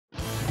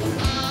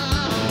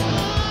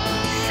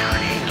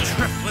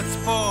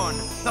born,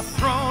 the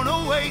throne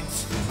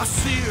awaits. A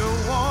seer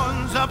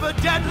warns of a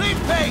deadly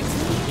fate.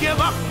 Give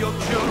up your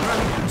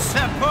children,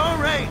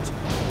 separate.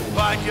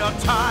 Bide your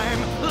time,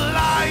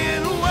 lie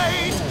in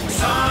wait.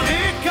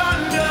 Sonic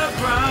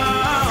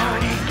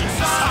Underground,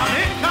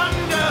 Sonic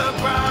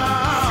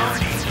Underground.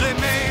 They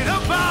made a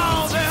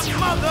vow their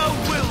mother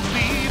will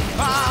be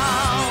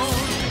found.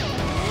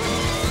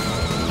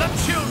 The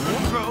children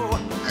grow,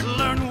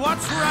 learn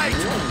what's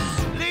right.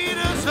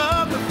 Leaders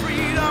of the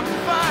freedom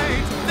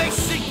fight. They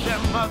seek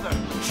their mother,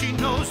 she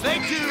knows they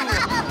do.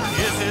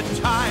 Is it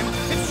time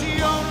if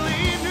she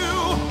only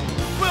knew?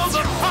 Will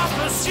the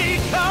prophecy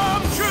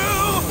come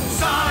true?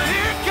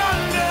 Sonic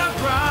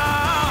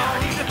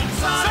Underground,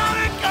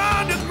 Sonic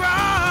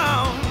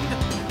Underground.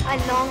 I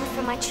long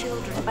for my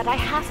children, but I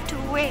have to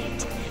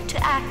wait. To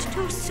act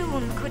too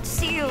soon could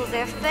seal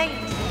their fate.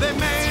 They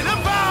made a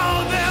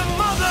vow their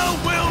mother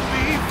will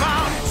be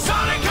found.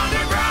 Sonic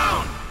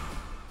Underground!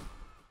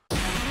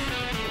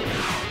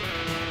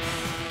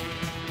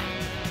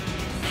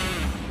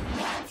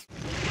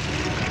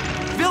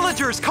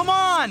 Villagers, come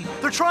on!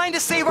 They're trying to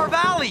save our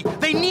valley!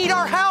 They need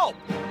our help!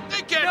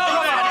 They can't do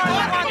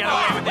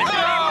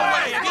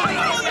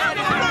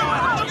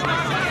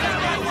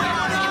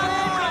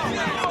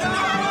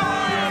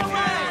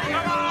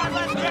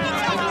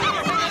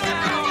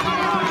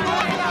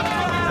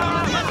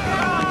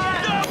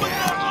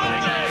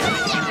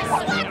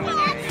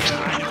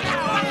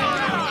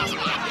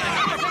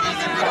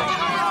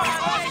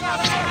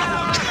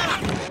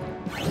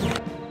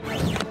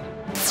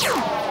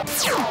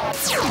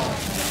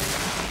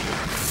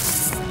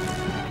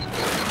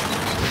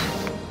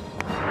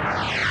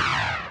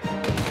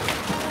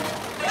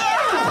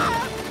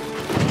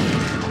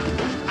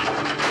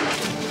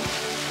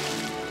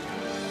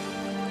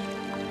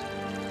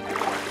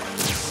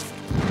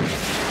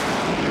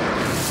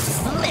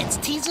Let's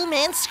tease him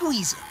and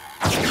squeeze him.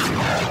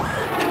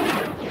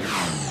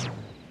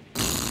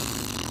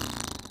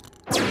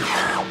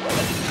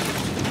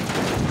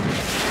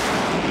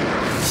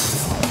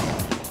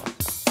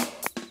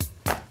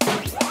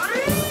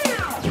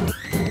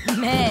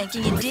 Man,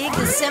 can you dig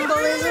the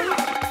symbolism?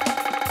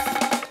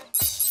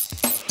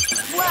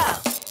 Whoa!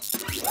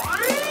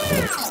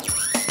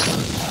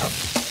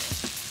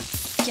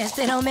 Guess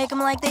they don't make them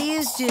like they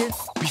used to.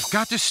 We've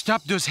got to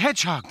stop those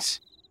hedgehogs.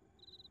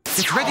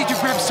 Get ready to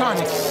grab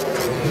Sonic.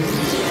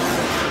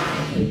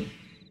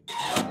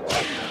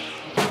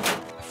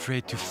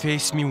 Afraid to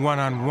face me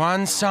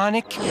one-on-one,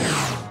 Sonic?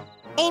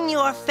 In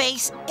your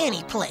face,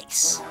 any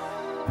place.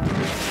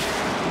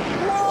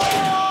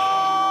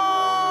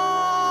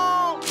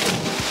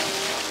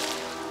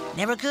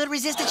 Never could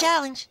resist a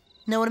challenge.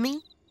 Know what I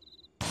mean?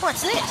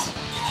 What's this?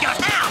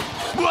 Ow!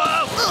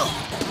 Whoa!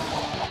 Ugh.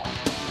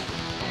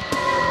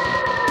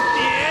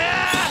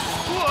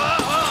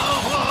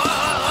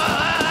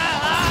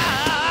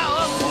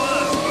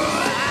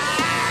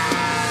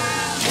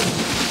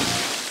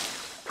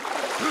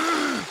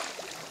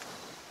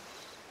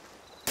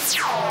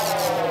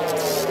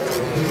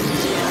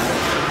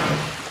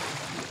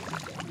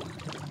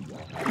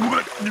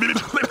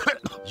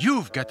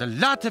 You've got a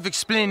lot of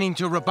explaining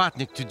to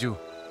Robotnik to do.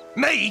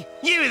 Me?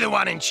 You're the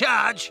one in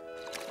charge.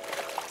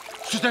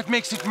 So that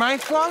makes it my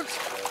fault?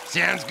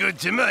 Sounds good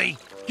to me.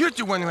 You're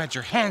the one who had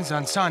your hands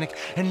on Sonic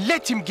and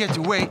let him get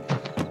away.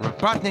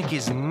 Robotnik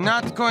is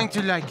not going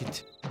to like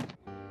it.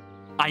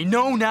 I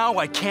know now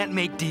I can't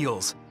make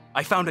deals.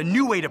 I found a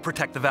new way to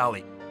protect the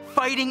valley.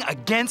 Fighting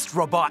against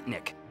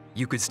Robotnik.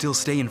 You could still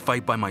stay and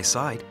fight by my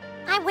side.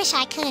 I wish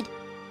I could,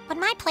 but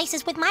my place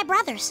is with my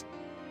brothers.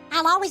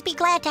 I'll always be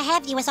glad to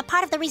have you as a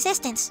part of the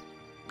Resistance,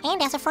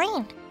 and as a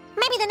friend.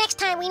 Maybe the next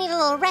time we need a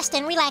little rest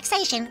and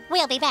relaxation,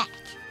 we'll be back.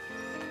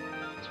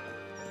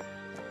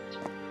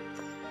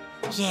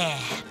 Yeah,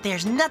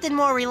 there's nothing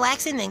more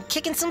relaxing than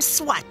kicking some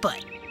SWAT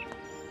butt.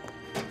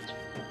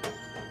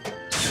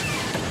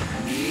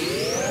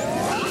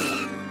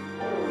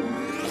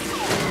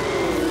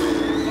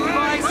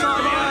 Bye,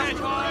 Sonia!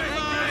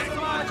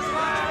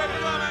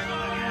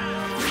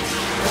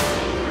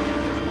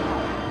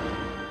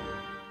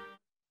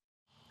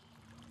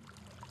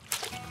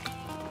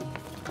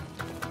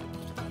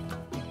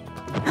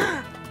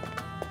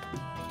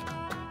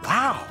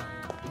 Wow!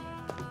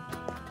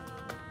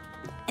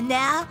 And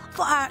now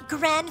for our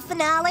grand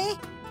finale,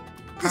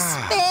 the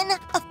spin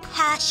of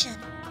passion.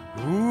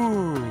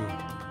 Ooh.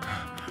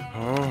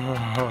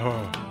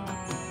 Oh.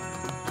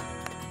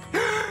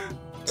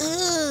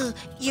 Ooh,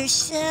 you're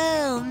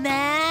so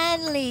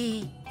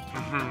manly.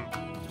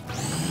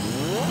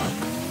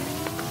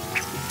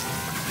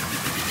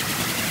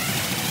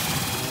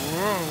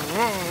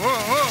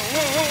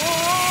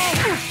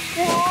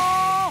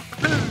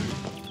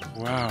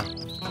 Wow,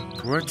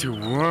 what a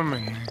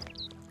woman.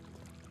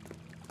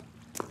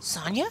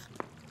 Sonia?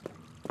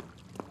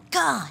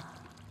 Gone.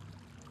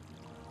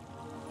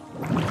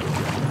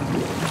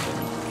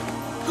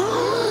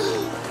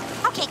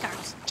 Okay,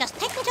 girls, just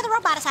take me to the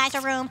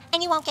roboticizer room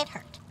and you won't get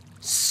hurt.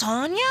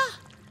 Sonia?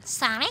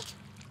 Sonic?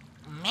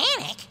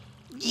 Manic?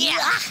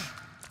 Yeah!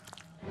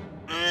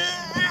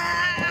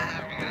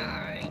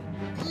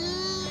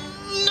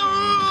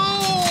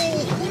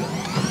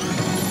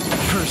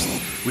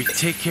 we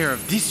take care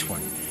of this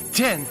one.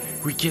 Then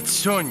we get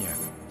Sonia.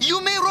 You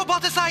may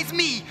roboticize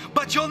me,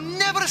 but you'll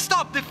never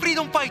stop the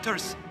freedom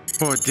fighters.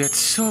 Oh, that's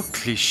so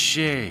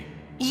cliché.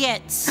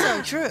 Yet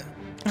so true.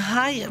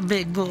 Hiya,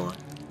 big boy.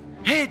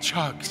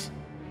 Hedgehogs.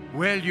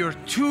 Well, you're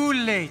too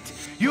late.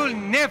 You'll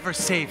never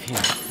save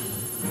him.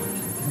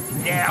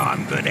 Now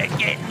I'm gonna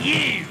get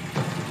you.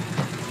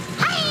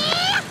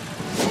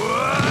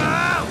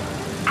 Whoa!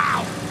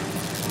 Ow!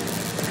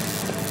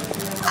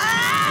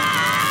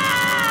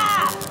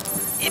 Ah!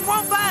 It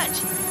won't budge.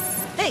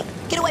 Hey,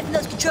 get away from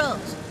those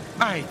controls.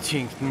 I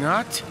think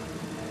not.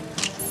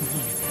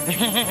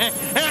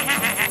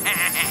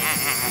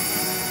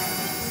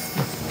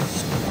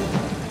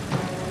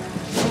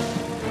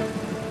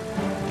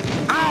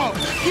 Ow!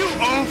 You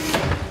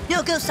oaf!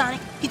 No go, Sonic.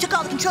 He took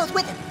all the controls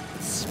with him.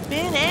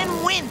 Spin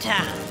and win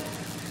time.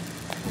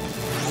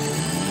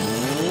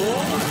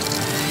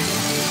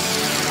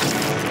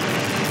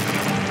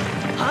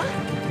 Huh?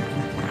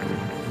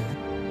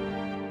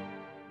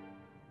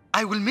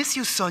 I will miss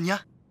you,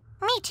 Sonia.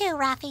 Me too,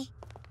 Rafi.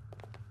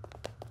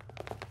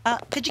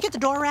 Could you get the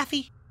door,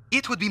 Rafi?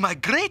 It would be my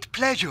great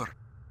pleasure.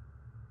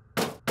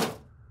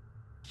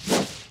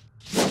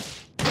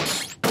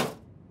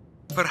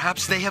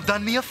 Perhaps they have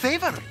done me a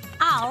favor.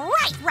 All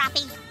right,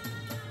 Rafi.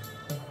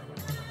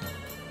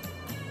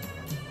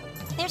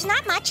 There's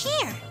not much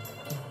here.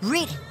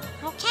 Read it.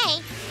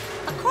 Okay.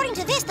 According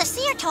to this, the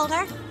seer told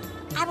her,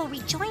 I will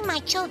rejoin my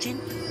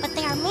children, but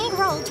there are many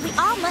roads we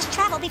all must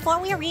travel before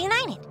we are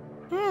reunited.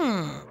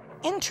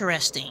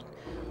 Interesting.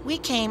 We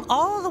came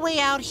all the way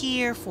out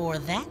here for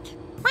that?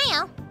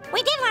 Well,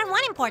 we did learn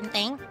one important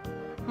thing.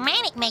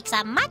 Manic makes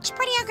a much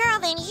prettier girl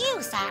than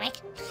you,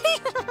 Sonic.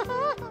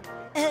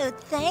 Oh,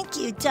 thank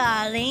you,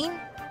 darling.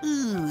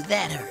 Ooh,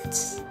 that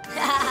hurts.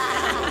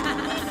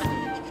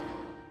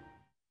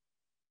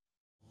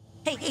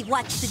 Hey,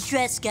 watch the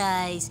dress,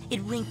 guys.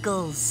 It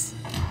wrinkles.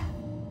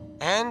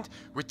 And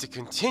with the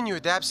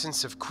continued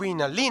absence of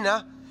Queen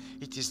Alina,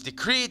 it is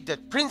decreed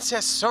that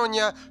Princess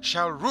Sonia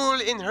shall rule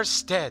in her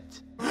stead.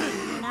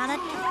 Not a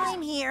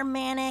time here,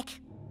 Manic.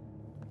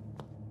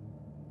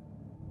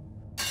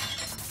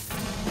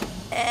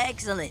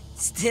 Excellent.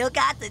 Still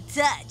got the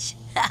touch.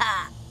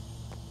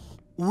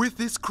 With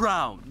this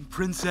crown,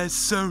 Princess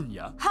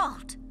Sonia.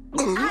 Halt!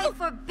 I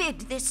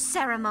forbid this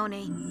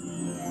ceremony.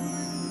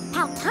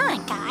 About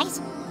time,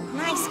 guys.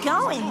 Nice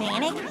going,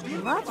 Manic.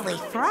 Lovely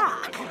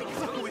frock.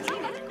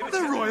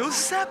 The royal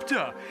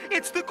scepter!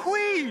 It's the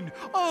queen!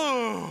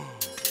 Oh!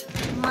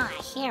 My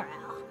hero.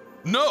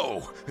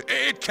 No,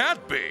 it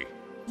can't be.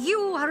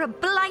 You are a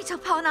blight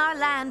upon our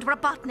land,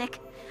 Robotnik.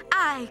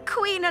 I,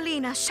 Queen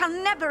Alina, shall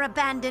never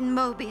abandon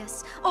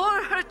Mobius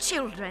or her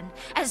children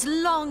as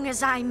long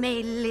as I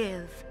may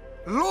live.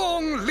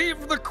 Long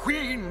live the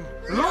queen!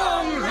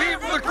 Long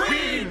live the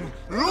queen!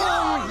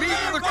 Long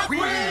live the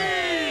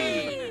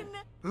queen!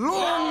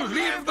 Long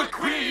live the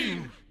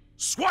queen!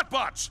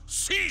 SWATbots,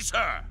 seize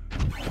her!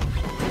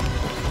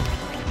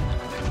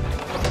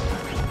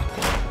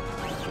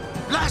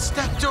 Blast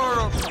that door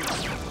open!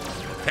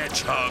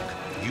 Hedgehog,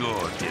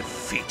 you're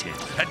defeated.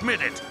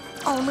 Admit it.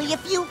 Only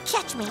if you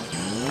catch me.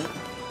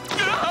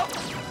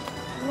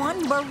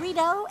 One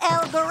burrito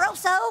El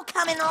Grosso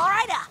coming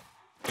right up.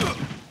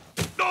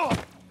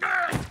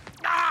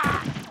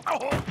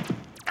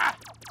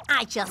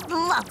 I just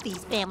love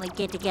these family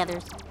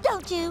get-togethers,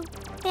 don't you?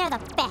 They're the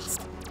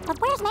best. But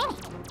where's Manic?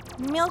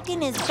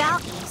 Milking his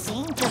balcony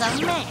scene to the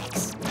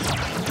max.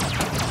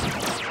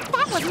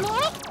 That was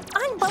Manic?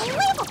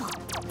 Unbelievable.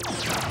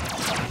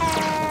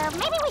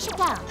 Maybe we should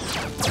go.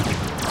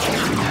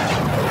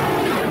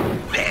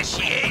 There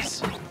she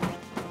is.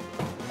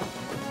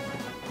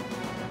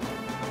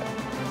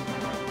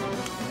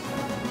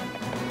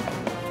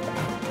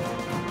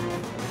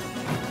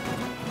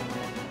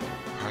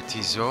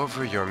 Party's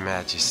over, Your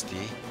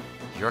Majesty.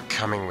 You're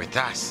coming with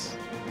us.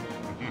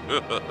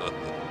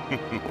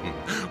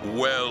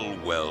 Well,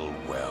 well,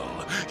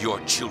 well. Your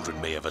children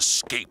may have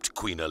escaped,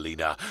 Queen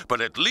Alina,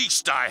 but at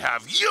least I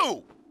have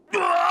you!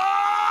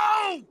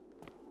 Oh!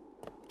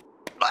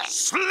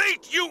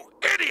 Sleet, you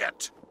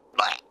idiot!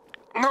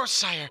 No,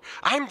 sire.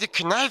 I'm the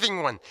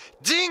conniving one.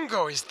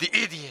 Dingo is the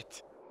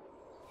idiot.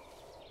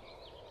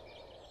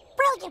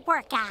 Brilliant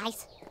work,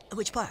 guys.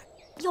 Which part?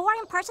 Your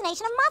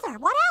impersonation of Mother.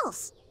 What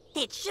else?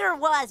 It sure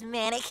was,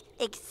 Manic.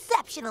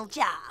 Exceptional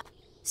job.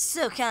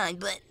 So kind,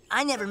 but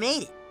I never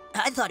made it.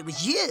 I thought it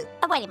was you.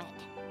 Wait a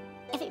minute.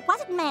 If it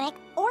wasn't Manic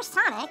or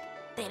Sonic,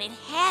 Then it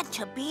had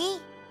to be.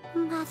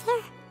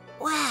 Mother?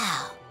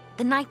 Wow.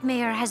 The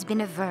nightmare has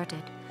been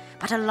averted,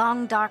 but a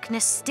long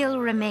darkness still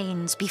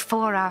remains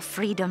before our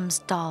freedom's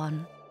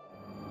dawn.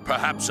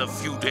 Perhaps a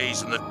few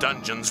days in the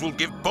dungeons will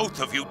give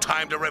both of you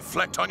time to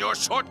reflect on your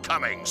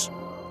shortcomings.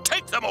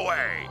 Take them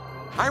away!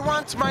 I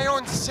want my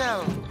own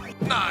cell.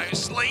 No,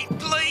 Sleet,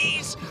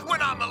 please!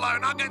 When I'm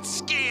alone, I get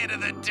scared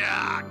of the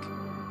dark.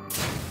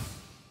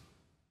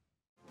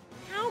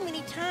 How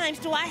many times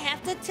do I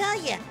have to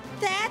tell you?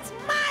 That's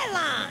my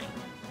line!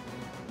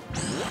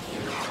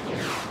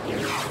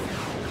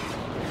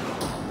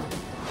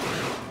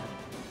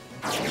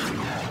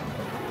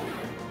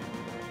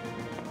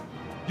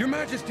 Your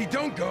Majesty,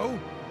 don't go.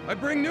 I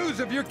bring news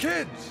of your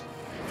kids.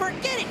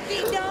 Forget it,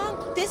 Ding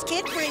Dong. This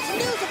kid brings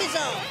news of his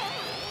own.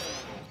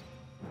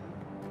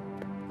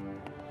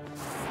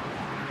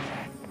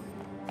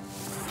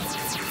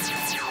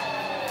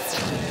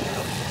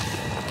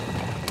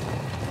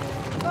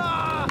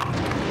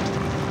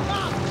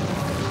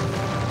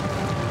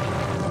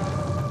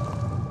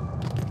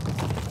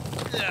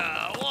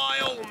 I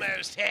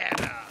almost had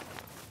her.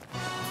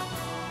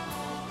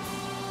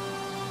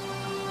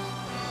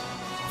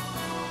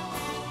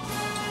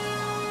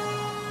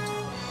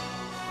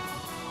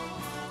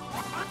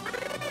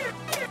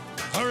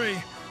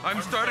 Hurry,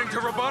 I'm starting to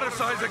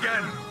roboticize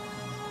again.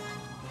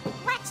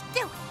 Let's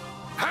do it.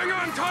 Hang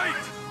on tight!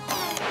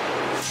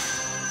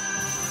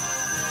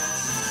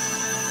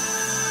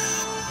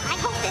 I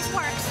hope this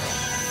works.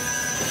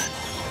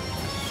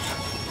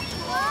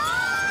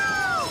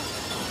 Whoa!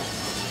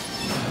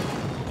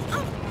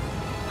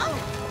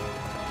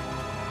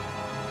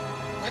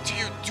 What are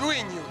you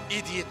doing, you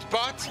idiot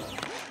bot?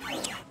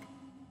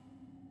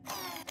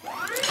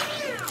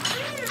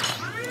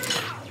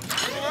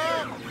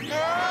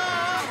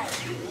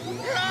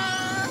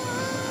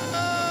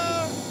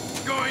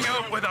 Going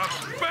out with a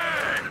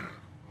bang!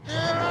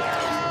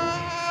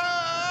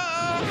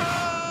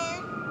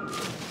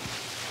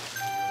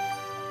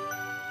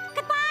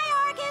 Goodbye,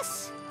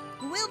 Argus.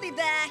 We'll be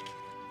back.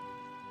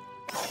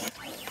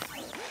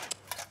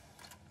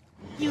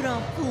 You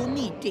don't fool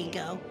me,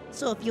 Dingo.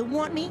 So if you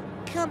want me,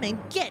 come and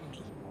get me.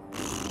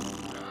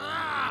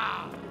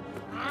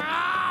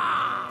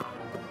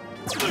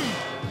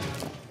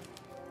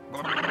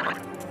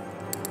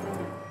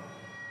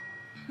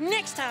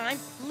 Next time,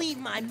 leave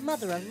my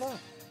mother alone.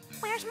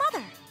 Where's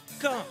Mother?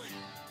 Gone.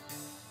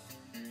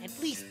 At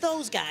least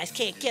those guys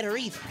can't get her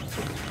either.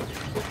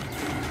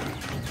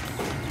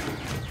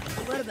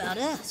 What about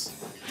us?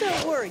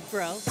 Don't worry,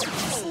 bro.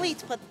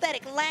 Sleet's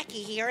pathetic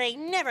lackey here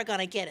ain't never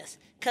gonna get us,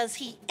 'cause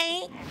he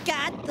ain't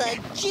got the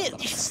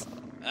juice.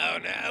 Oh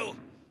no,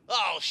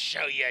 I'll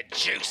show you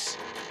juice.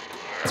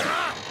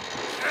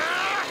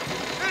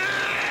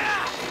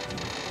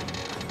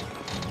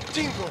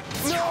 Dingo,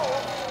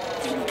 no!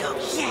 Dingo,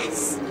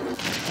 yes!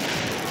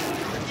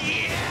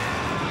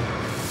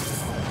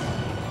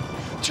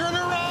 Turn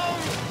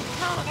around!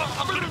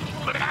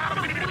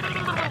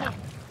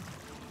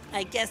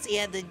 I guess he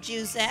had the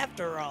juice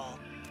after all.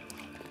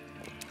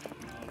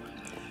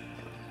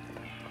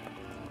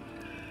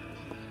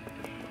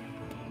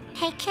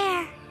 Take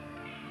care.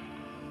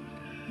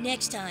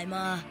 Next time,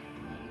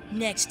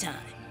 next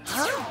time.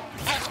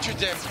 After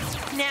them!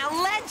 Now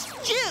let's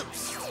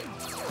juice!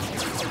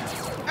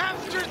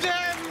 After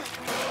them!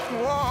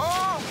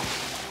 Whoa!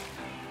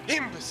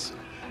 Imbecile!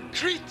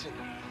 Cretin!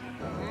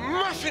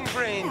 Muffin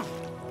brain!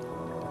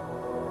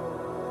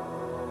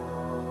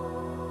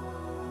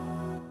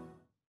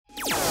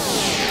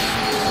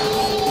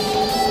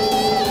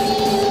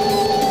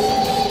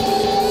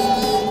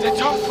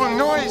 That awful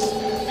noise!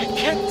 I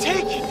can't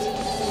take it!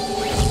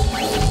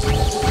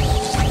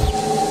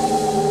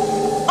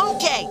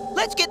 Okay,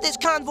 let's get this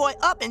convoy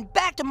up and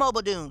back to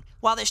Mobidoon,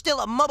 while there's still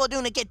a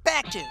Mobidoon to get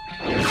back to.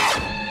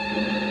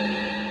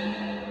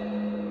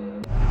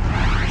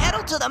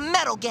 Pedal to the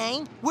metal,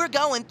 gang. We're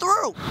going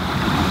through.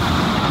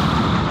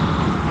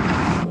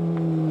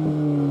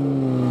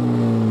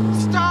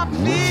 Stop,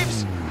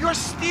 thieves! You're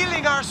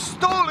stealing our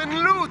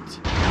stolen loot!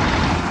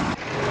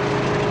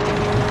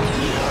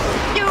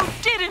 You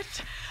did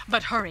it!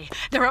 But hurry,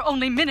 there are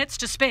only minutes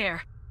to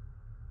spare.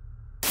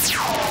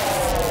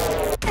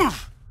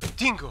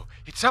 Dingo,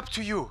 it's up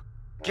to you.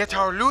 Get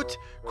our loot,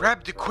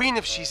 grab the queen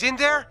if she's in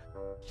there.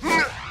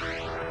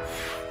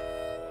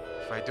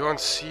 If I don't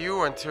see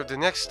you until the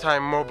next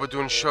time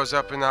Mobidoon shows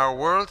up in our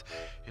world,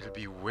 it'll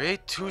be way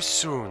too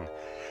soon.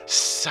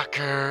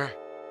 Sucker!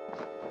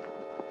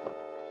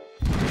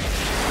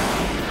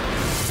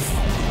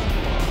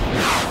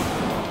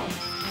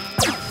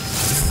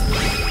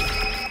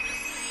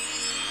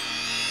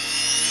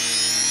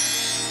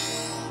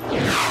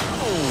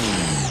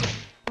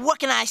 What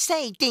can I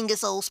say,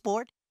 Dingus old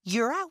sport?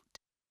 You're out.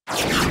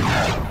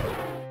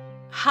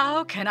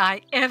 How can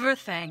I ever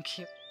thank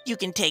you? You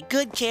can take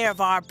good care of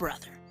our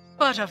brother.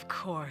 But of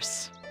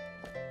course.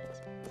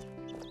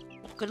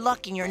 Good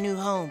luck in your new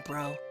home,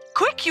 bro.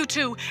 Quick, you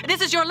two!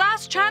 This is your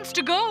last chance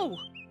to go!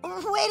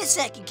 Wait a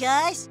second,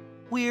 guys.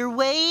 We're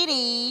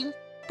waiting.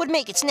 But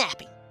make it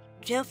snappy.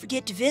 Don't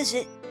forget to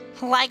visit.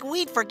 Like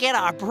we'd forget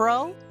our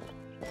bro.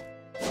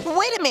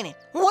 Wait a minute.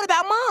 What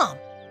about Mom?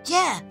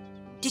 Yeah.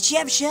 Did she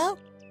have a show?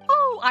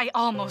 Oh, I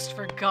almost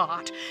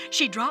forgot.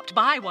 She dropped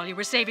by while you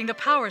were saving the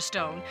Power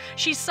Stone.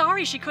 She's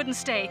sorry she couldn't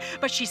stay,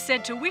 but she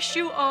said to wish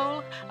you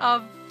all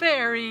a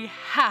very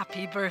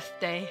happy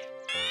birthday.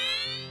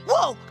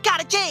 Whoa,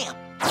 got a jam!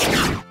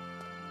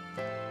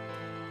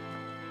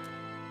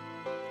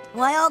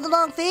 Why all the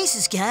long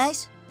faces,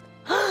 guys?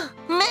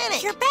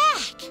 Manic! You're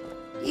back.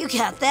 You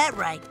got that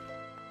right.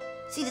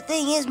 See, the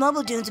thing is,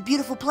 Mobidoon's a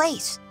beautiful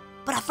place.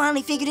 But I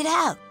finally figured it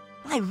out.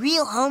 My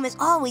real home has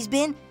always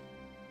been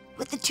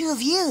with the two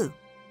of you.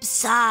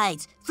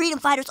 Besides, freedom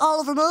fighters all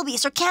over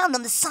Mobius are counting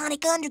on the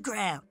Sonic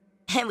Underground.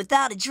 And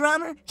without a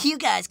drummer, you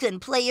guys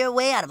couldn't play your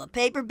way out of a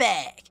paper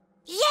bag.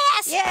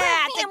 Yes!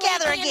 Yeah,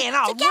 together again,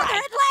 all together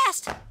right. at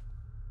last!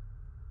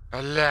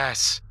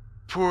 Alas,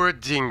 poor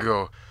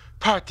Dingo.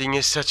 Parting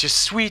is such a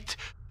sweet,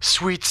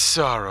 sweet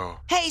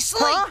sorrow. Hey,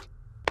 Sleet!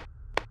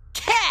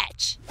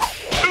 Catch!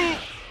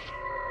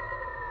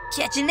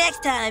 Catch you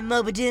next time,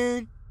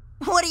 Mobadoon.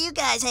 What are you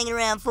guys hanging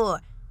around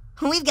for?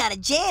 We've got a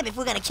jam if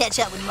we're gonna catch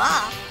up with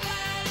Ma.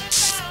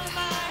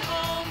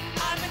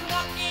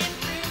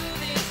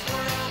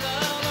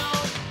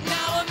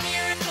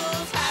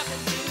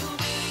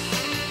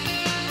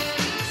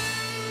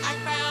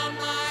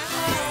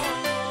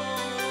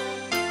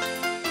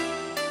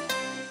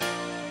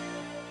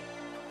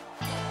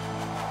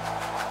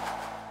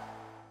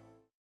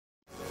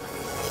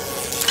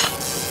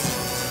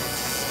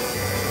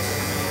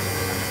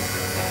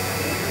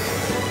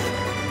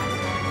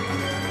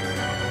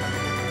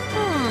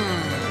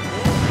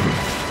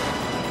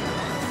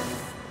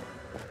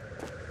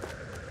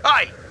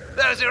 Aye,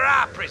 those are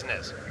our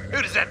prisoners.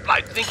 Who does that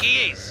bloke think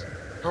he is?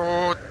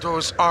 Oh,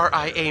 those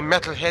RIA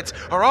metalheads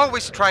are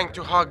always trying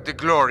to hog the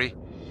glory.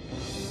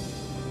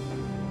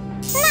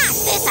 Not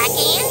this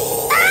again!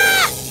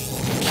 Ah!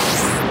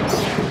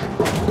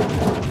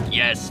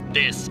 Yes,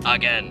 this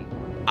again.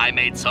 I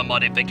made some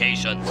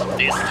modifications.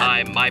 This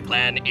time, my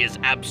plan is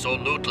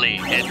absolutely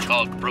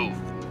hedgehog-proof.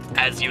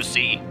 As you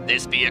see,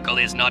 this vehicle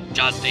is not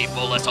just a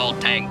full assault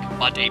tank,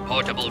 but a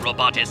portable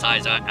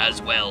roboticizer as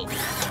well.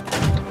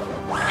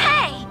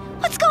 Hey,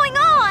 what's going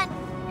on?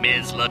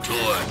 Ms.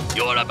 Latour,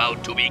 you're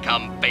about to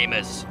become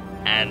famous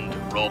and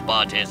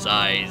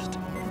roboticized.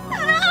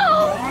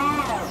 No!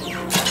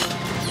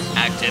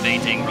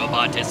 Activating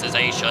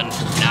roboticization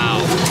now.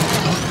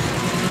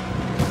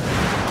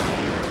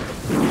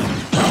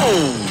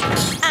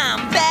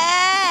 I'm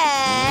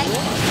back!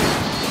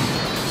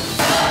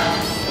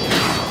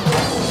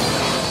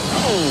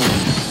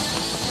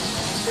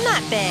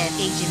 Not bad,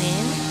 Agent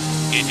N.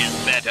 It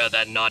is better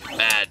than not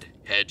bad,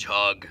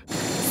 Hedgehog.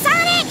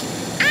 Sonic!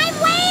 I'm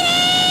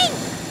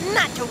waiting!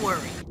 Not to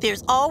worry.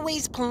 There's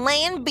always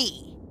Plan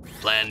B.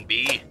 Plan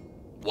B?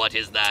 What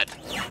is that?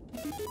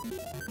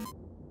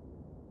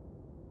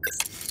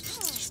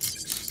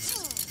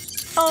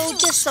 Oh,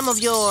 just some of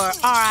your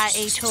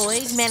RIA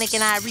toys Manic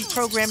and I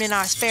reprogrammed in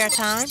our spare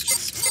time.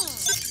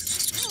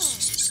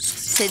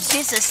 To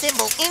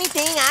disassemble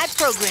anything I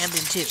programmed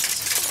into.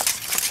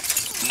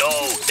 No,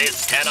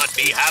 this cannot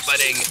be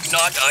happening.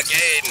 Not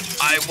again.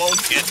 I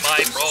won't get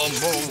my prom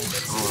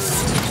move.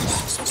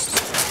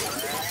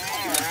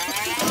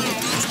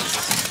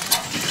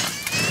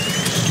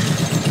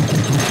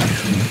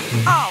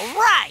 All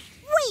right!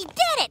 We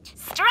did it!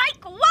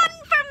 Strike one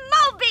for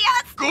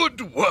Mobius!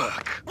 Good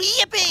work.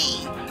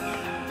 Yippee!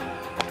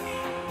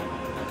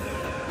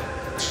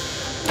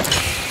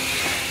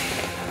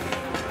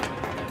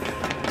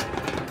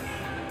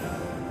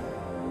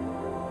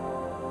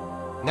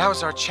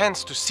 Now's our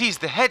chance to seize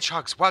the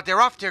hedgehogs while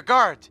they're off their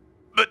guard.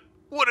 But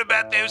what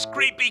about those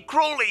creepy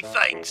crawly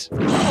things?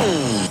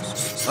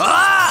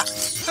 Ah!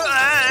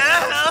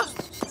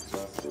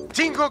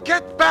 Dingo,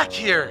 get back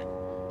here!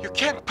 You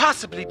can't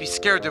possibly be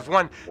scared of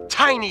one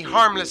tiny,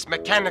 harmless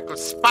mechanical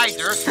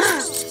spider.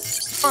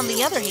 On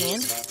the other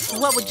hand,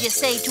 what would you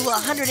say to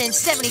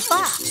 175?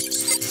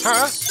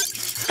 Huh?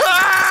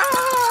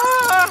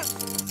 Ah!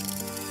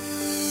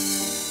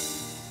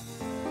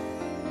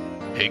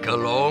 Take a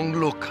long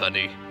look,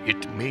 honey.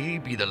 It may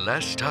be the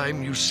last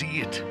time you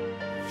see it.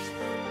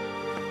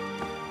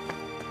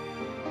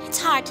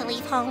 It's hard to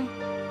leave home.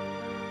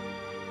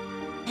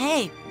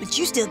 Hey, but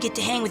you still get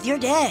to hang with your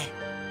dad.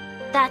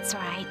 That's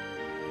right.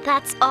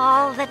 That's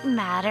all that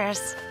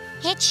matters.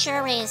 It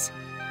sure is.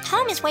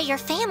 Home is where your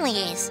family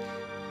is.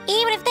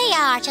 Even if they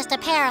are just a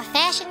pair of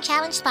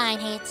fashion-challenged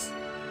spineheads.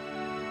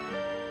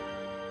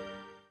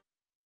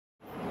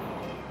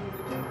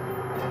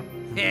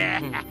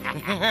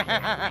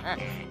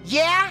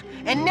 Yeah?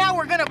 And now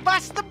we're gonna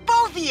bust the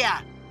both of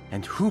ya!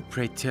 And who,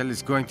 pray tell,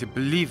 is going to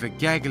believe a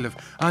gaggle of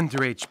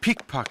underage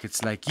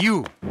pickpockets like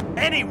you?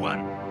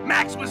 Anyone!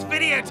 Max was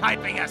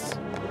videotaping us!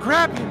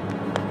 Grab him!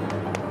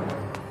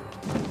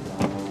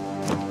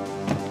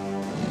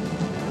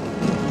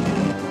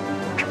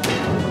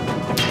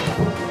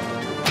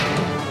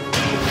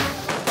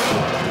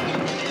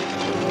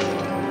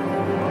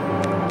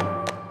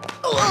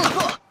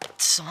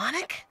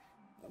 Sonic?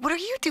 What are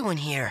you doing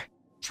here?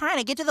 Trying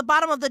to get to the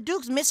bottom of the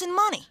Duke's missing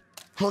money.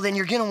 Well, then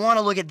you're gonna want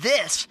to look at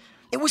this.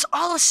 It was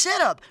all a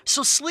setup,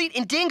 so Sleet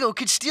and Dingo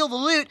could steal the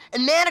loot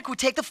and Manic would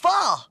take the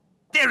fall.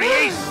 There he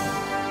is!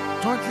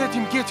 Don't let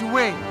him get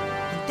away.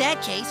 In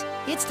that case,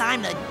 it's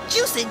time to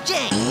juice and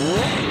jam.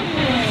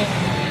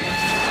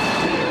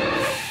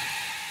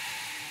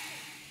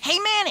 Hey,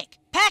 Manic,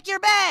 pack your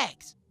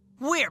bags.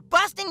 We're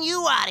busting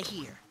you out of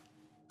here.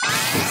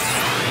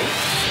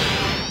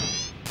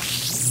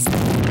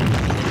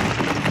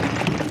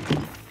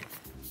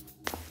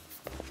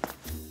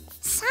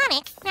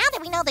 Sonic, now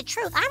that we know tell the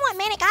truth, I want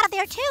Manic out of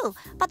there too.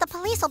 But the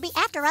police will be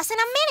after us in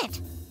a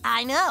minute.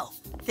 I know.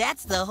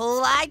 That's the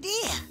whole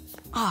idea.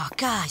 Oh,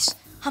 guys,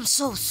 I'm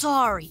so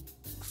sorry.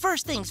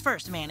 First things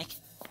first, Manic.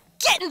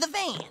 Get in the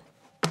van!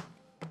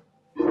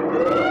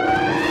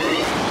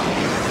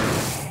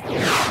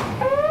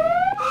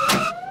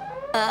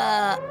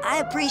 I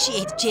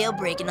appreciate the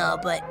jailbreak and all,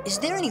 but is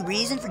there any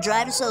reason for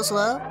driving so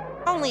slow?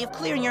 Only if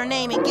clearing your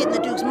name and getting the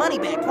Duke's money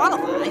back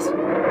qualifies.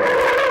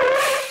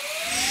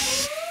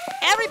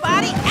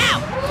 Everybody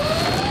out!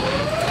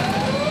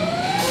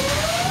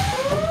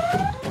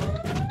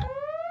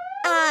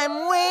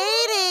 I'm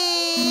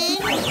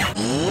waiting!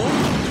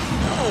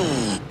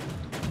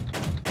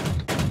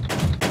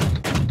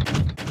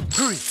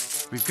 Hurry!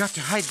 We've got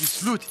to hide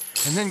this loot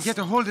and then get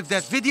a hold of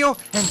that video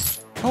and...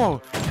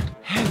 Oh,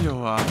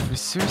 hello,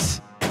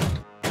 officers.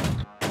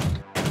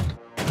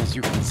 As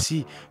you can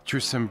see,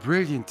 through some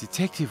brilliant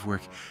detective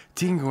work,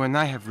 Dingo and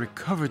I have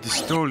recovered the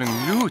stolen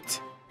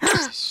loot.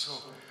 It's so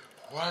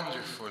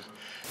wonderful.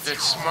 That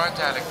smart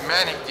Alec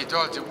Manic did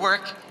all the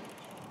work.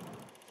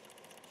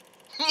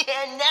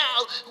 And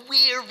now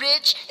we're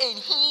rich and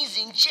he's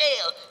in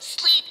jail.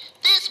 Sleep,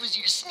 this was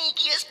your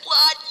sneakiest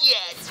plot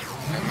yet.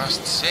 I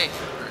must say,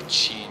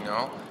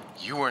 Chino,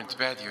 you weren't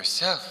bad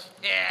yourself.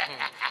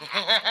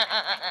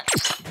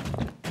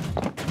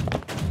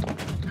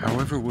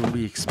 However, will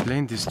we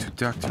explain this to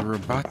Dr.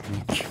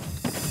 Robotnik?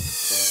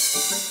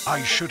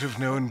 I should have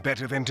known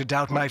better than to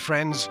doubt my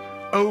friends,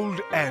 old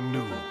and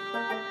new.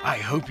 I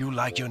hope you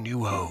like your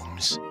new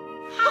homes.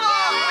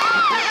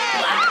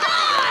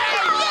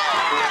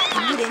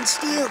 You didn't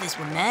steal this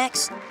one,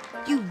 Max.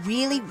 You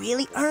really,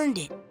 really earned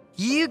it.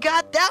 You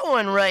got that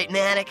one right,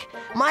 Manic.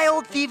 My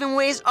old thieving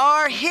ways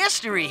are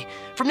history.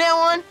 From now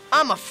on,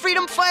 I'm a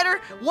freedom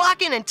fighter,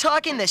 walking and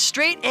talking the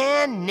straight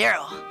and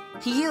narrow.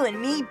 You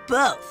and me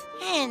both.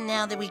 And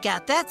now that we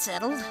got that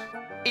settled,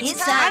 it's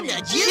time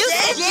to juice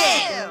that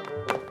jam!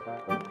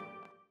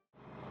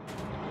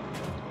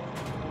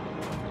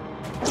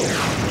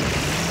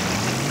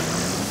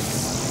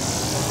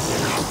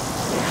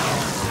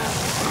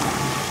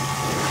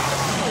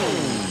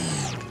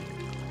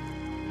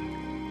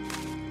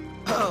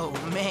 oh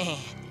man,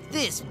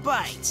 this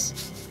bites.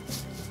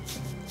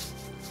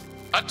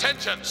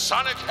 Attention,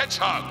 Sonic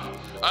Hedgehog!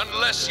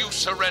 Unless you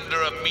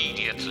surrender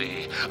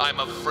immediately, I'm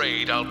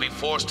afraid I'll be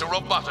forced to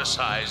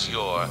roboticize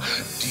your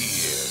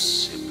dear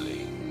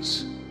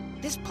siblings.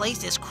 This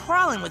place is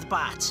crawling with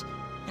bots.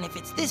 And if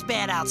it's this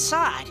bad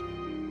outside...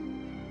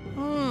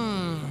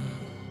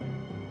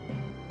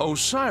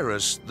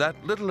 Osiris,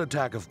 that little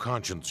attack of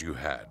conscience you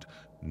had.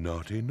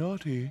 Naughty,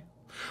 naughty.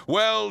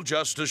 Well,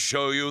 just to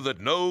show you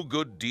that no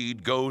good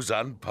deed goes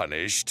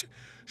unpunished,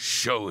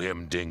 show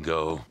him,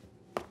 Dingo.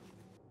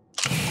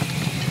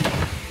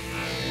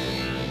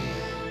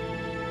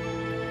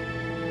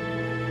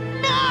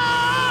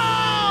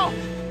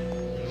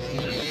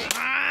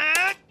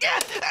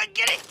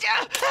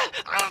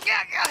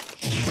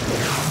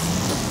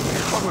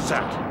 What was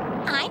that?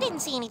 I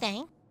didn't see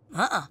anything.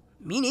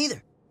 Me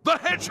neither. The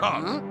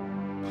Hedgehog!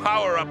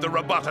 Power up the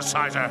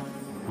roboticizer.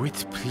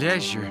 With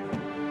pleasure.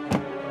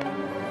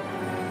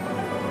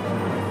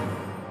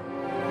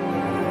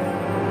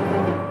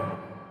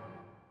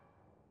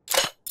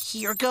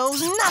 Here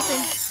goes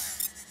nothing.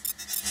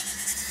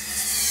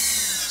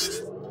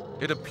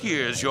 It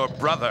appears your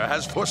brother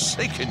has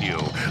forsaken you.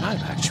 I'm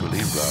actually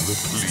rather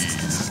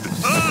pleased.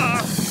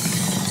 Ah!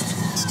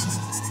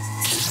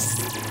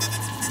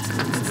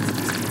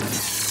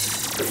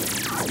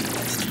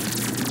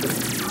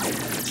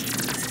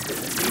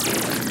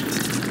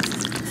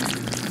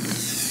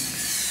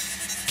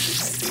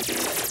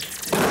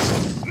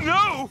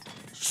 No!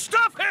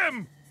 Stop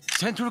him!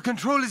 Central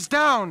control is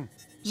down.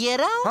 You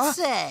don't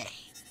say.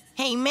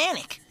 Hey,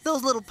 Manic,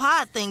 those little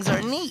pod things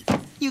are neat.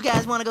 You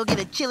guys want to go get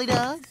a chili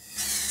dog?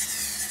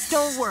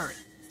 Don't worry.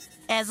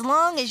 As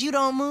long as you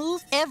don't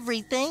move,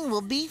 everything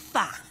will be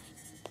fine.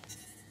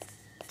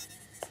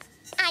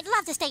 I'd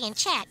love to stay and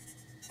chat.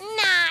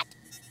 Not.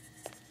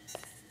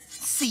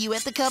 See you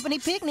at the company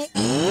picnic.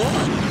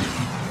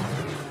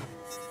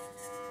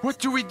 What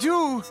do we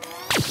do?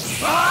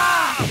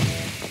 Ah!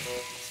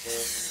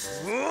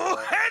 Oh,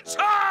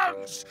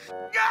 hedgehogs!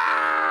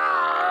 No!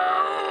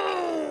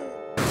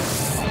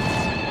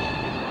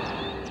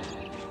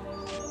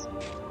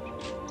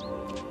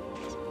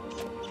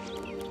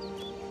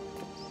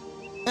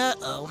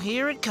 Uh-oh,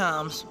 here it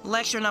comes.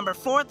 Lecture number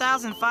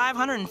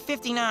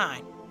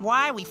 4559.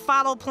 Why we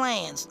follow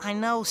plans. I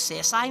know,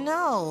 sis, I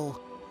know.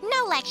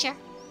 No lecture.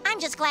 I'm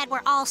just glad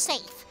we're all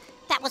safe.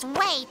 That was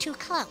way too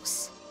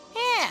close.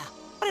 Yeah,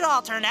 but it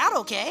all turned out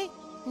okay.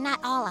 Not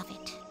all of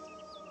it.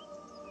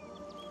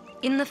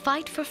 In the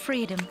fight for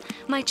freedom,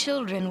 my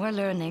children were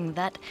learning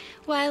that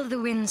while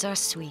the wins are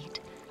sweet,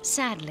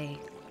 sadly,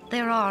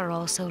 there are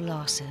also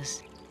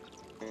losses.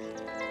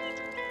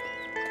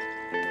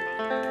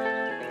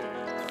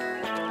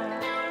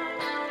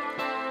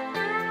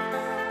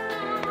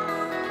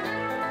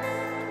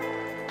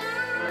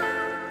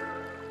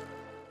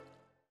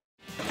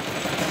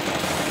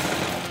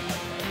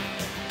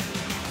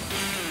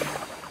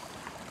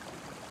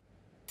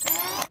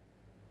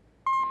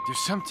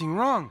 There's something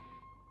wrong.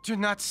 They're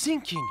not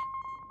sinking.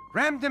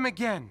 Ram them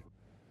again.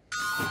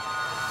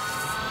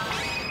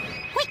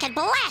 We could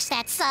blast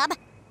that sub.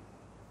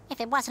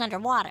 If it wasn't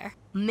underwater.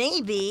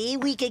 Maybe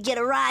we could get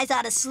a rise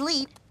out of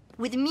sleep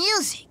with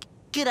music.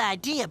 Good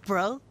idea,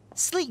 bro.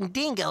 Sleet and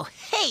Dingo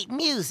hate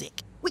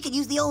music. We could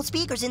use the old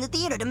speakers in the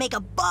theater to make a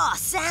boss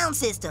sound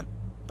system.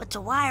 But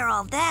to wire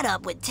all that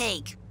up would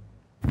take...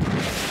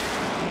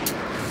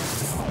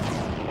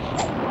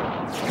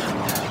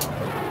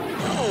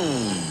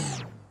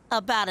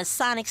 About a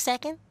sonic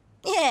second?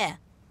 Yeah,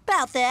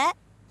 about that.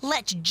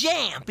 Let's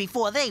jam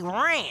before they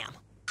ram.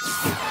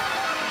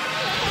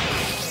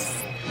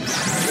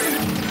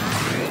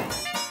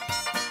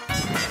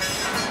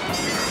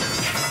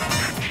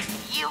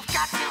 You've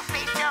got to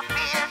face your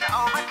fear to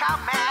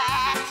overcome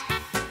it.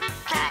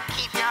 Can't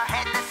keep your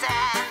head in the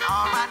sand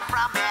or run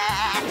from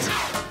it.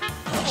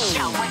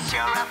 Show what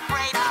you're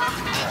afraid of,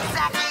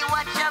 exactly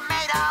what you're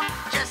made of.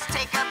 Just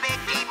take a big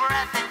deep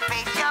breath and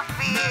face your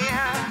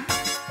fear.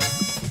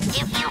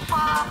 If you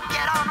fall,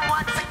 get on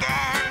once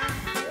again.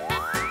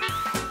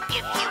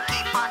 If you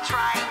keep on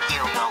trying,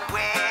 you will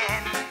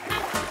win.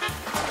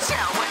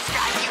 Tell what's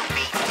got you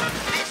beaten.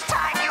 This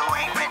time you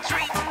ain't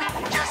retreating.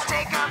 Just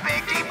take a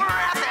big deep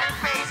breath and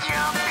face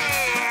your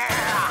fear.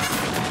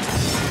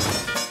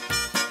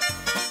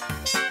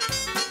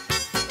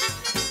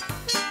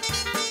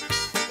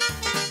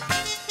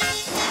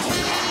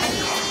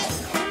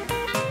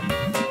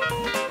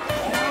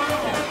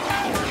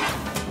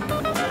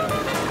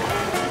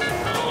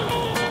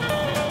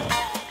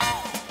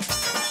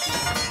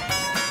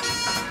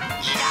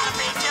 You gotta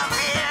face your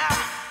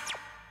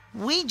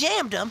fear. We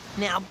jammed them,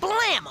 now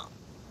blam them.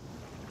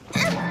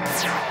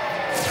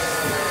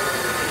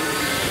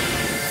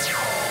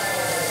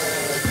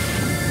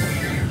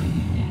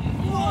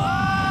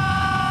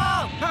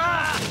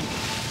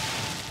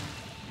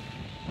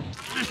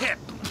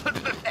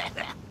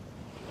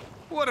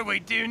 What do we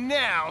do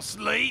now,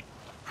 Sleet?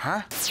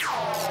 Huh?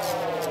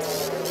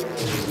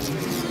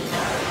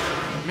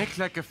 Make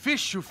like a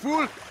fish, you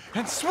fool,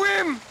 and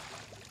swim!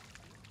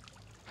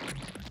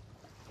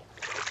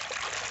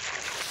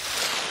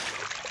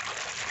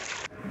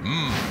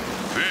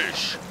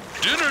 Fish.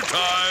 Dinner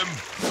time.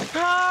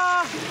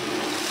 Ah!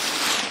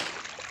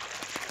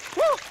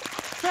 Woo!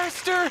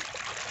 Faster!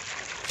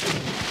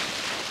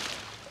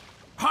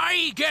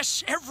 I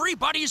guess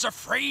everybody's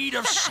afraid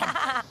of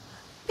something.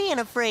 Being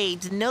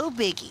afraid's no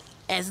biggie,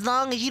 as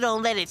long as you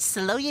don't let it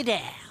slow you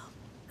down.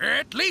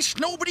 At least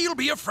nobody'll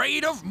be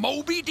afraid of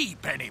Moby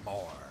Deep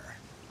anymore.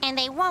 And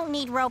they won't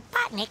need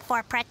Robotnik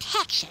for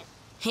protection.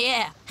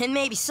 Yeah, and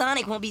maybe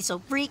Sonic won't be so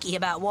freaky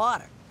about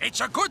water.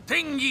 It's a good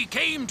thing ye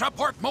came to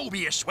Port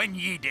Mobius when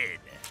ye did.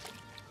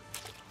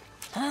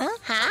 Huh?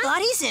 Thought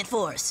he sent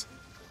for us.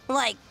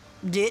 Like,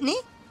 didn't he?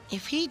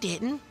 If he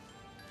didn't,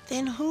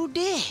 then who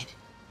did?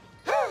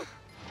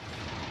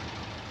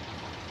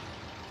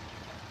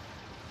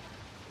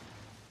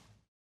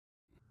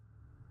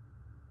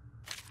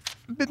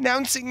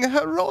 Denouncing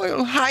Her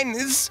Royal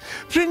Highness,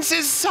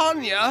 Princess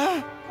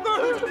Sonia.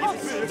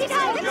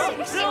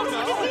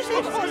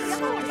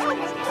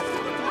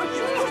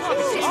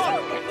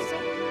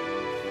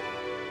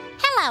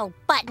 Hello,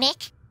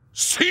 Buttnik.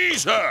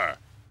 Caesar!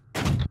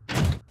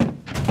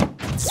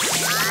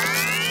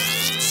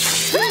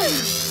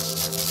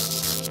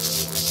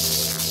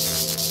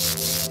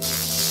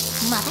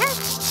 Mother?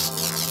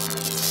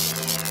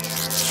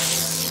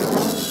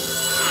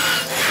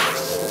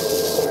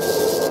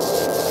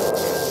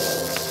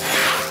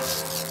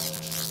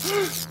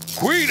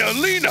 Queen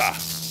Alina!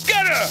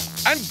 Get her!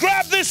 And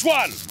grab this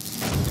one!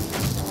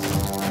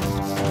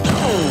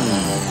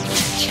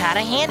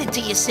 Gotta hand it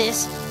to you,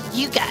 sis.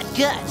 You got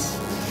guts.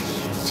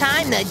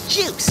 Time to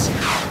juice.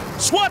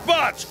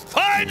 SWATbots!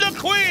 Find the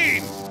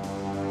Queen!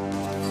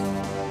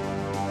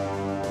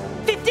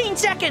 15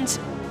 seconds!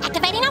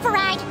 Activating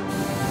override.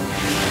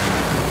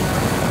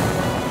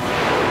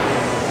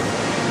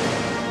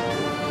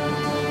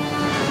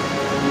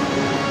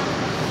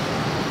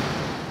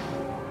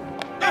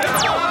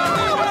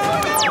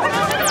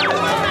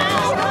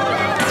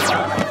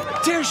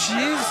 There she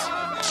is.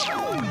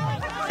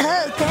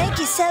 Oh, thank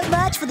you so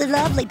much for the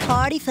lovely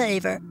party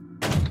favor.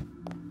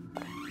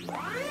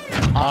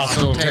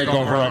 Hostile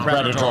takeover of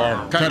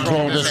Predator.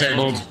 Control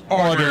disabled.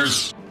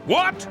 Orders.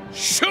 What?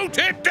 Shoot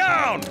it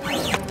down!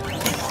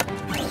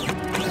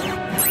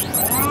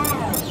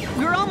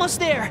 We're almost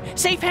there.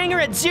 Safe hangar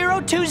at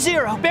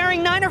 020,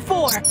 bearing 9 or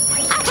 4.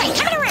 Okay,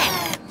 coming around.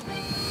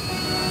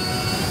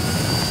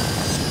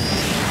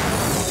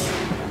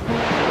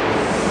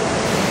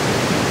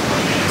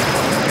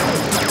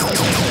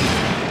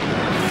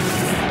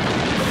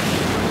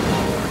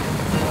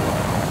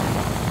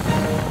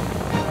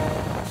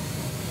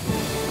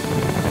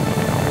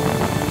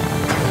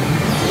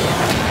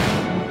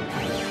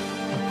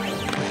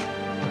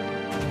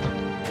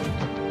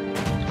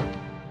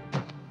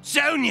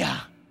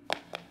 Sonia!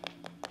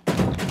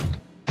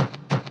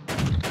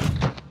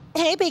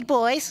 Hey, big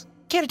boys.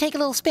 Care to take a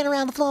little spin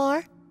around the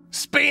floor?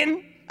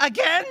 Spin?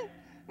 Again?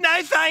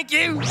 No, thank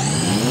you.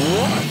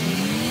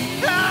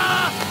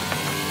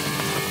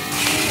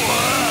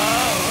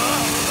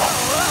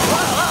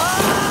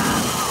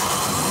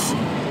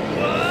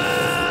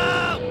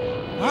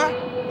 Huh?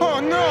 Oh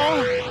no!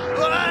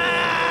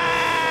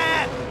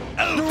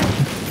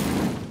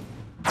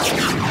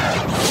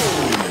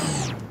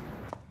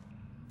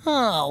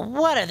 Oh,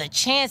 what are the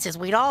chances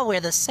we'd all wear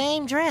the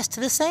same dress to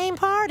the same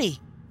party?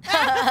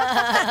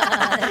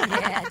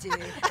 Yeah, dude.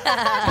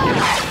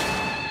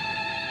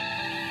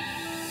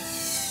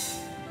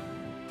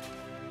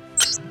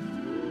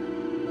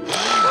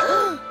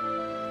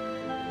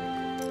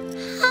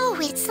 Oh,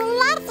 it's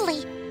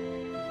lovely.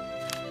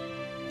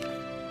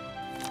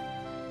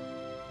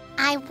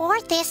 I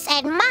wore this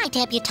at my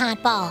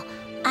debutante ball.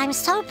 I'm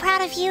so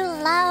proud of you,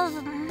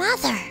 love,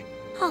 Mother.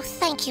 Oh,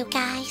 thank you,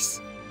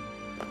 guys.